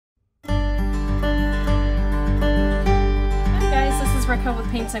Raquel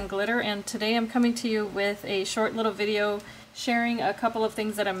with Paints and Glitter, and today I'm coming to you with a short little video sharing a couple of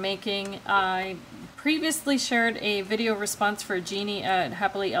things that I'm making. I previously shared a video response for Jeannie at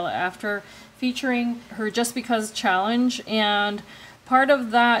Happily Ever After featuring her Just Because challenge, and part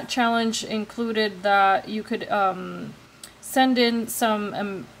of that challenge included that you could send in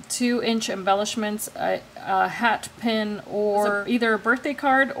some 2-inch embellishments, a hat pin, or either a birthday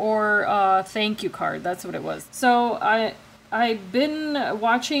card or a thank you card. That's what it was. So I've been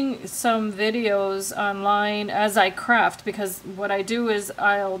watching some videos online as I craft, because what I do is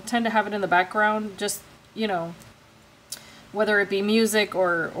I'll tend to have it in the background, just, you know, whether it be music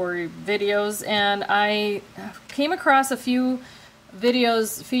or videos, and I came across a few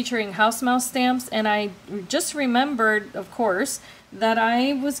videos featuring house mouse stamps, and I just remembered, of course, that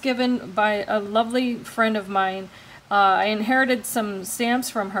I was given by a lovely friend of mine. I inherited some stamps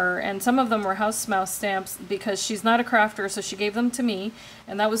from her, and some of them were house mouse stamps because she's not a crafter, so she gave them to me,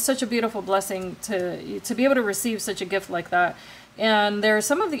 and that was such a beautiful blessing to be able to receive such a gift like that. And there are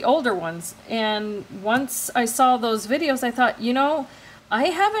some of the older ones, and once I saw those videos, I thought, you know, I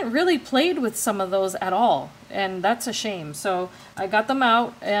haven't really played with some of those at all, and that's a shame. So I got them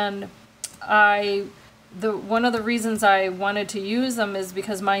out, and one of the reasons I wanted to use them is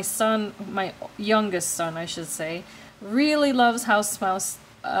because my son, my youngest son, I should say, really loves house mouse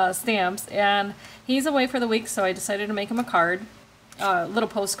stamps, and he's away for the week, so I decided to make him a card, little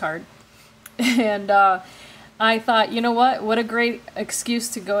postcard. And I thought, you know what a great excuse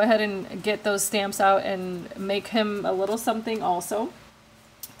to go ahead and get those stamps out and make him a little something also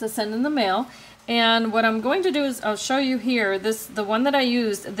to send in the mail. And what I'm going to do is I'll show you here, the one that I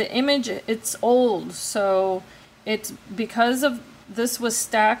used, the image, it's old, so it's because of this was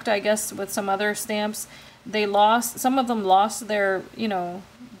stacked, I guess, with some other stamps. Some of them lost their, you know,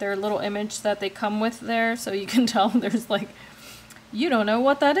 their little image that they come with there, so you can tell there's like, you don't know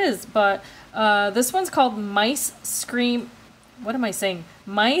what that is. But this one's called Mice Scream, what am I saying?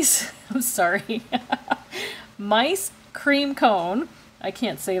 Mice, I'm sorry, Mice Cream Cone. I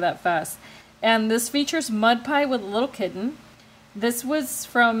can't say that fast. And this features Mudpie with a little kitten. This was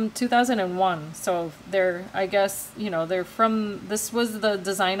from 2001, so they're, I guess, you know, this was the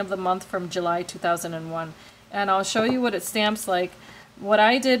design of the month from July 2001. And I'll show you what it stamps like. What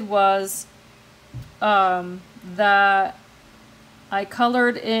I did was that I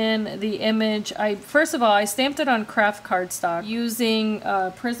colored in the image. First of all, I stamped it on craft cardstock using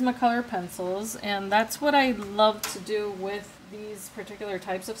Prismacolor pencils, and that's what I love to do with these particular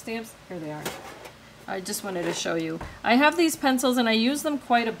types of stamps. Here they are. I just wanted to show you. I have these pencils, and I use them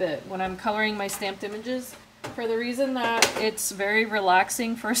quite a bit when I'm coloring my stamped images, for the reason that it's very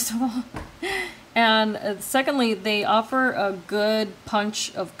relaxing, first of all, and secondly, they offer a good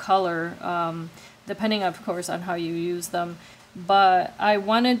punch of color, depending, of course, on how you use them. But I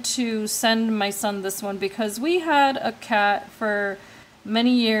wanted to send my son this one because we had a cat for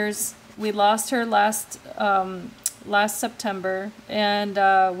many years. We lost her last September,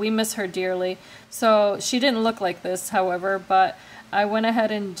 and we miss her dearly. So she didn't look like this, however, but I went ahead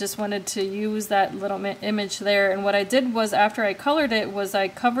and just wanted to use that little image there. And what I did was, after I colored it, was I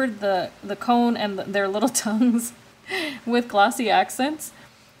covered the cone and their little tongues with glossy accents.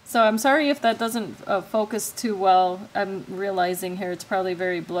 So I'm sorry if that doesn't focus too well. I'm realizing here it's probably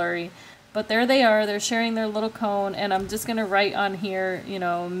very blurry. But there they are. They're sharing their little cone, and I'm just going to write on here, you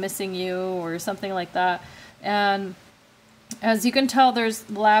know, missing you or something like that. And as you can tell, there's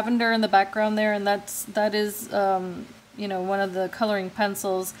lavender in the background there, and that is you know, one of the coloring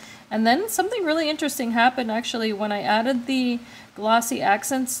pencils. And then something really interesting happened, actually, when I added the glossy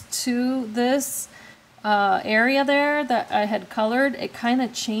accents to this area there that I had colored. It kind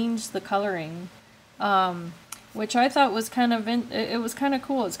of changed the coloring, which I thought was kind of it was kind of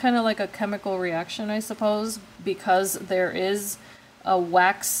cool. It's kind of like a chemical reaction, I suppose, because there is a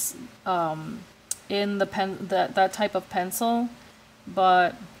wax in the that type of pencil.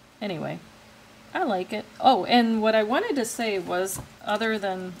 But anyway, I like it. Oh, and what I wanted to say was, other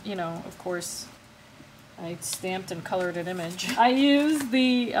than, you know, of course, I stamped and colored an image, I used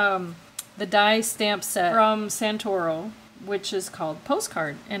the die stamp set from Santoro, which is called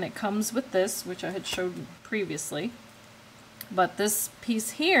Postcard, and it comes with this, which I had showed previously. But this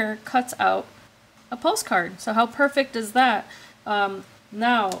piece here cuts out a postcard. So how perfect is that?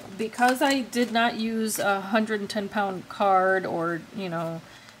 Now, because I did not use a 110-pound card, or, you know,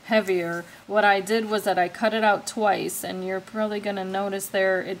 heavier, what I did was that I cut it out twice, and you're probably going to notice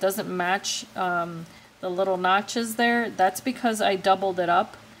there it doesn't match the little notches there. That's because I doubled it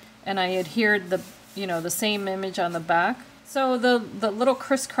up, and I adhered the same image on the back. So the little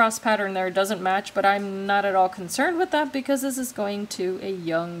crisscross pattern there doesn't match, but I'm not at all concerned with that because this is going to a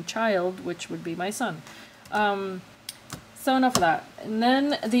young child, which would be my son. So enough of that. And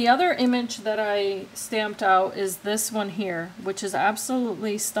then the other image that I stamped out is this one here, which is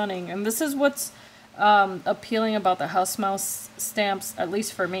absolutely stunning. And this is what's appealing about the house mouse stamps, at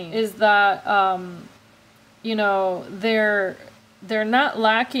least for me, is that you know, they're not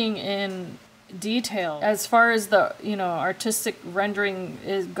lacking in detail as far as the, you know, artistic rendering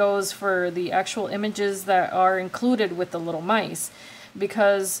goes for the actual images that are included with the little mice.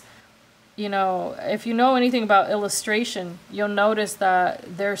 Because, you know, if you know anything about illustration, you'll notice that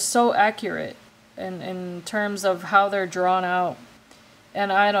they're so accurate in terms of how they're drawn out. And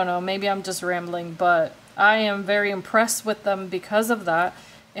I don't know, maybe I'm just rambling, but I am very impressed with them because of that.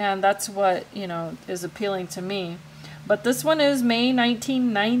 And that's what, you know, is appealing to me. But this one is May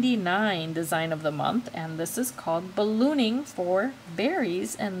 1999 Design of the Month, and this is called Ballooning for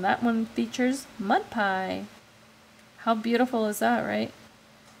Berries, and that one features Mudpie. How beautiful is that, right?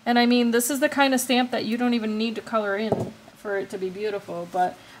 And I mean, this is the kind of stamp that you don't even need to color in for it to be beautiful,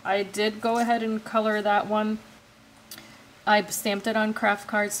 but I did go ahead and color that one. I stamped it on craft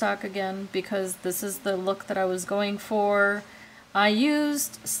cardstock again because this is the look that I was going for. I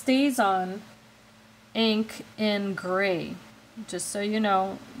used StazOn ink in gray, just so you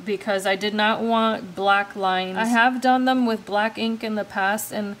know, because I did not want black lines. I have done them with black ink in the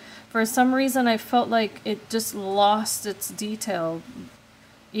past, and for some reason I felt like it just lost its detail.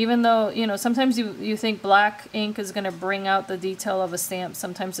 Even though, you know, sometimes you think black ink is going to bring out the detail of a stamp.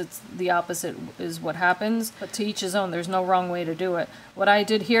 Sometimes it's the opposite is what happens. But to each his own, there's no wrong way to do it. What I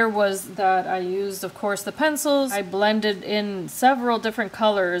did here was that I used, of course, the pencils. I blended in several different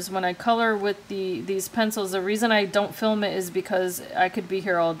colors. When I color with these pencils, the reason I don't film it is because I could be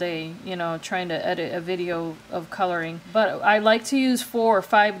here all day, you know, trying to edit a video of coloring. But I like to use 4 or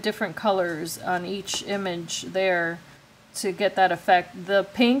 5 different colors on each image there to get that effect. The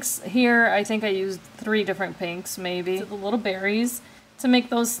pinks here, I think I used 3 different pinks maybe. The little berries to make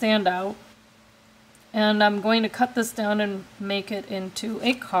those stand out. And I'm going to cut this down and make it into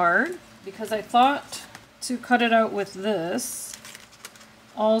a card because I thought to cut it out with this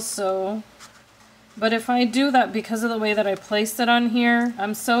also. But if I do that because of the way that I placed it on here,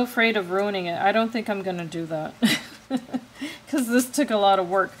 I'm so afraid of ruining it. I don't think I'm gonna do that. Because this took a lot of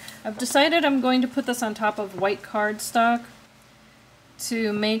work. I've decided I'm going to put this on top of white cardstock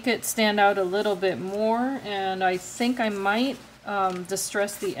to make it stand out a little bit more, and I think I might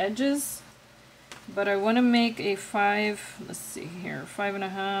distress the edges, but I want to make a 5, let's see here,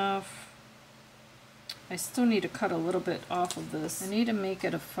 5.5. I still need to cut a little bit off of this. I need to make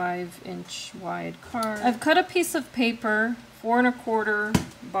it a 5-inch wide card. I've cut a piece of paper 4.25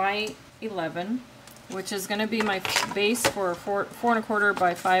 by 11, which is going to be my base for a 4.25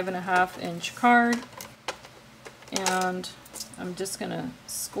 by 5.5 inch card. And I'm just going to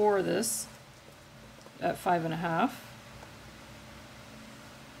score this at 5.5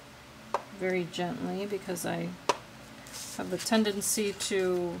 very gently because I have the tendency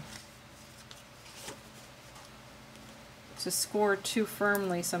to score too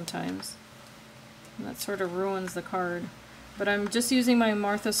firmly sometimes, and that sort of ruins the card. But I'm just using my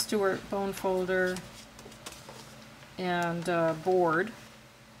Martha Stewart bone folder and board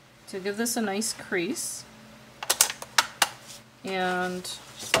to give this a nice crease. And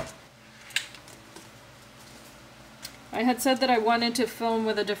I had said that I wanted to film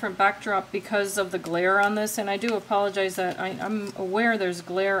with a different backdrop because of the glare on this, and I do apologize that I'm aware there's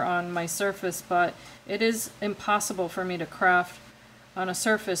glare on my surface, but it is impossible for me to craft on a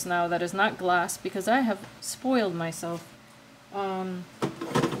surface now that is not glass because I have spoiled myself. I'm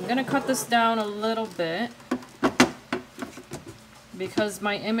gonna cut this down a little bit because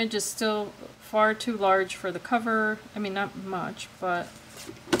my image is still far too large for the cover. I mean, not much, but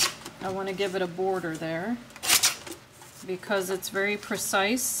I want to give it a border there because it's very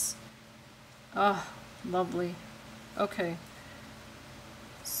precise. Oh, lovely. Okay.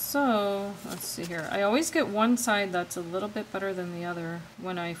 So, let's see here. I always get one side that's a little bit better than the other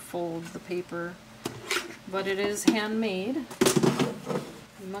when I fold the paper, but it is handmade.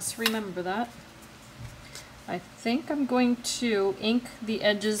 You must remember that. I think I'm going to ink the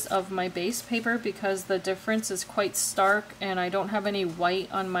edges of my base paper because the difference is quite stark and I don't have any white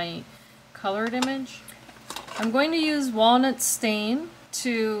on my colored image. I'm going to use walnut stain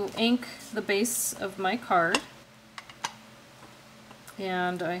to ink the base of my card.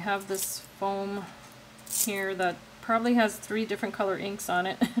 And I have this foam here that probably has 3 different color inks on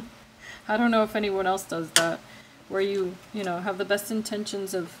it. I don't know if anyone else does that, where you know, have the best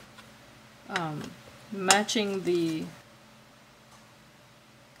intentions of matching the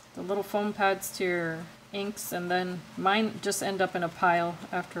the little foam pads to your inks, and then mine just end up in a pile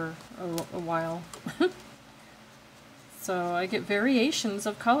after a while. So I get variations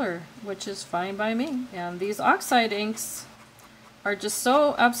of color, which is fine by me. And these oxide inks are just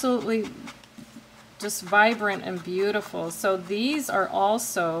so absolutely just vibrant and beautiful. So these are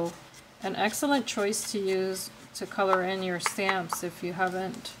also an excellent choice to use to color in your stamps if you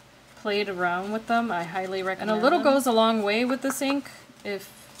haven't played around with them. I highly recommend. And a little goes a long way with this ink. If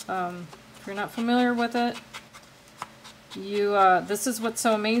you're not familiar with it, this is what's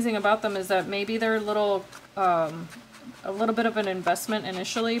so amazing about them, is that maybe they're a little bit of an investment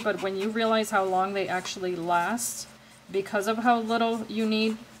initially, but when you realize how long they actually last because of how little you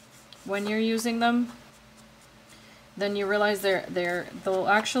need when you're using them, then you realize they'll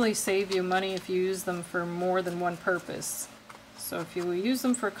actually save you money if you use them for more than one purpose. So if you use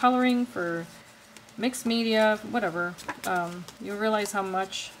them for coloring, for mixed media, whatever, you realize how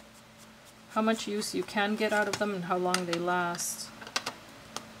much use you can get out of them and how long they last.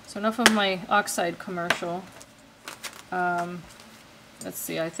 So enough of my oxide commercial. Let's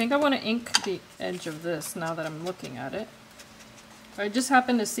see, I think I want to ink the edge of this now that I'm looking at it. I just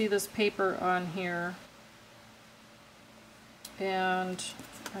happened to see this paper on here, and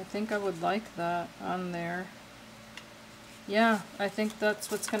I think I would like that on there. Yeah, I think that's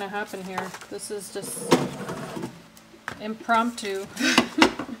what's going to happen here. This is just impromptu.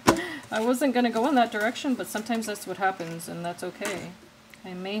 I wasn't going to go in that direction, but sometimes that's what happens, and that's okay.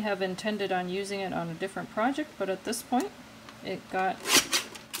 I may have intended on using it on a different project, but at this point it got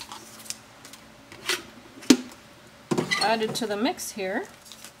added to the mix here.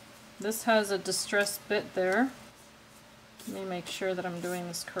 This has a distressed bit there. Let me make sure that I'm doing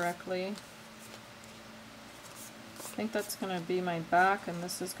this correctly. I think that's going to be my back, and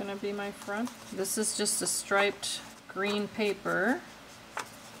this is going to be my front. This is just a striped green paper.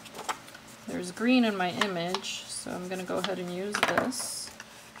 There's green in my image, so I'm going to go ahead and use this.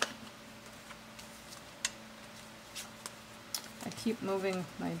 I keep moving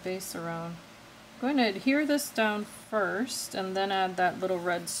my base around. I'm going to adhere this down first and then add that little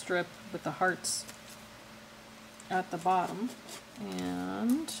red strip with the hearts at the bottom.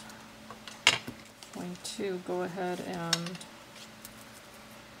 And I'm going to go ahead and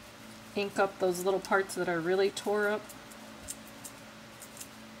ink up those little parts that I really tore up.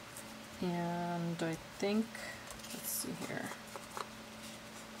 And I think, let's see here,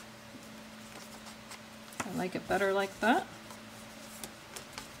 I like it better like that.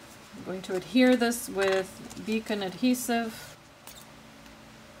 I'm going to adhere this with beacon adhesive,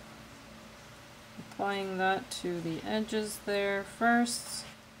 applying that to the edges there first,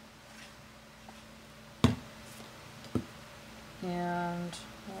 and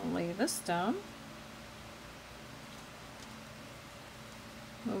I'll lay this down,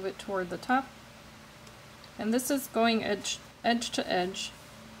 move it toward the top, and this is going edge to edge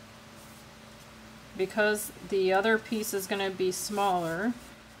because the other piece is going to be smaller.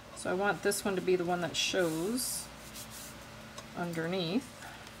 So I want this one to be the one that shows underneath,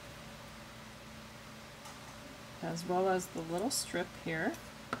 as well as the little strip here.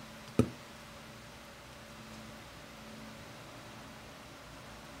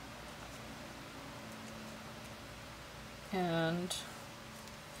 And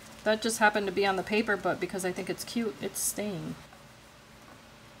that just happened to be on the paper, but because I think it's cute, it's staying.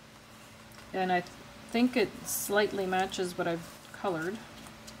 And I think it slightly matches what I've colored.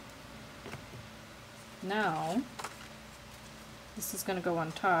 Now, this is going to go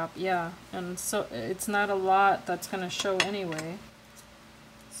on top, yeah, and so it's not a lot that's going to show anyway,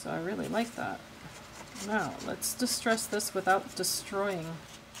 so I really like that. Now, let's distress this without destroying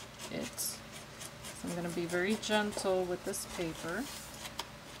it. So I'm going to be very gentle with this paper.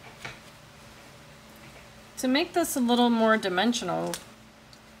 To make this a little more dimensional,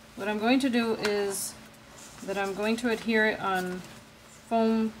 what I'm going to do is that I'm going to adhere it on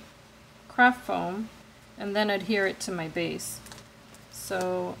foam, craft foam, and then adhere it to my base.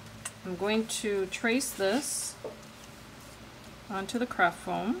 So I'm going to trace this onto the craft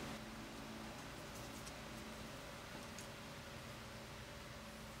foam.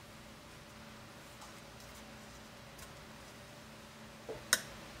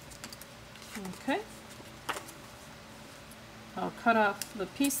 Okay. I'll cut off the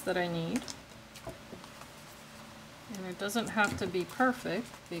piece that I need. And it doesn't have to be perfect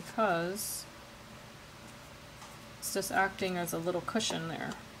because it's just acting as a little cushion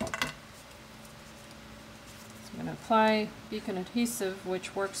there. So I'm going to apply beacon adhesive,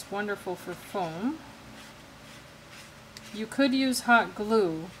 which works wonderful for foam. You could use hot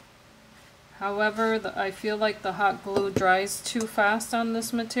glue. However, I feel like the hot glue dries too fast on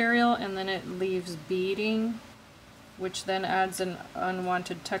this material and then it leaves beading, which then adds an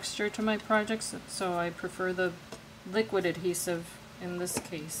unwanted texture to my projects, so I prefer the liquid adhesive in this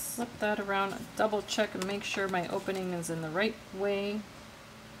case. Flip that around, double check and make sure my opening is in the right way,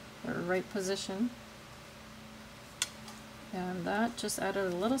 or right position. And that just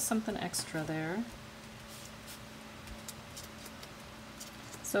added a little something extra there.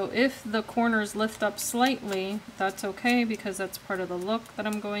 So if the corners lift up slightly, that's okay because that's part of the look that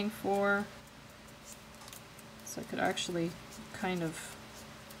I'm going for. So I could actually kind of,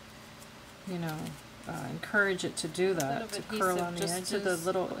 you know, encourage it to do that, to curl on the edge of the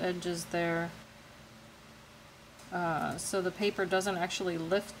little edges there. So the paper doesn't actually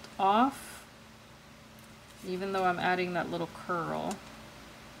lift off, even though I'm adding that little curl.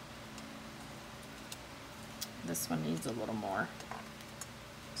 This one needs a little more.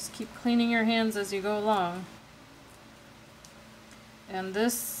 Just keep cleaning your hands as you go along. And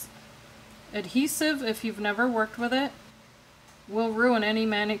this adhesive, if you've never worked with it, will ruin any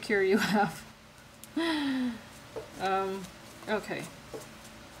manicure you have. Okay,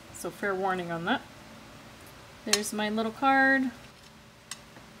 so fair warning on that. There's my little card.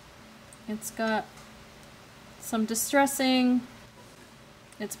 It's got some distressing.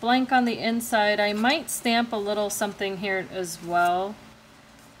 It's blank on the inside. I might stamp a little something here as well.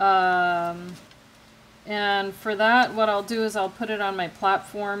 And for that, what I'll do is I'll put it on my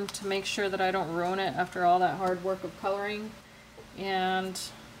platform to make sure that I don't ruin it after all that hard work of coloring. And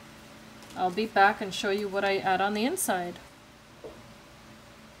I'll be back and show you what I add on the inside.